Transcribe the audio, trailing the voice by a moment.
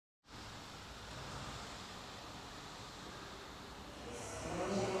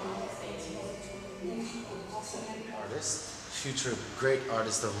artist, future great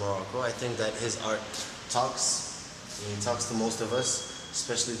artist of Morocco. I think that his art talks. He talks to most of us,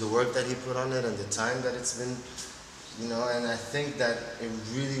 especially the work that he put on it and the time that it's been, you know, and I think that it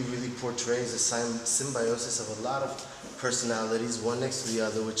really, really portrays a symbiosis of a lot of personalities, one next to the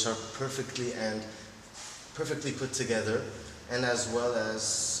other, which are perfectly put together, and as well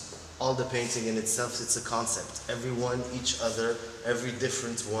as all the painting in itself, it's a concept. Everyone, each other, every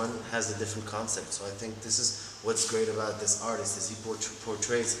different one has a different concept. So I think this is what's great about this artist, is he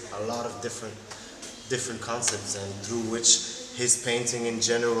portrays a lot of different concepts, and through which his painting in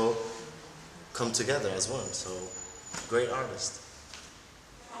general come together as one. So, great artist.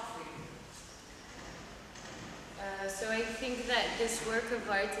 So I think that this work of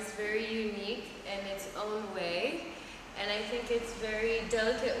art is very unique in its own way, and I think it's very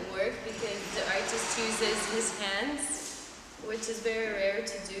delicate work because the artist uses his hands, which is very rare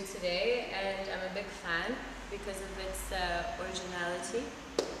to do today, and I'm a big fan because of its originality,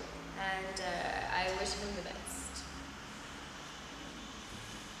 and I wish him the best.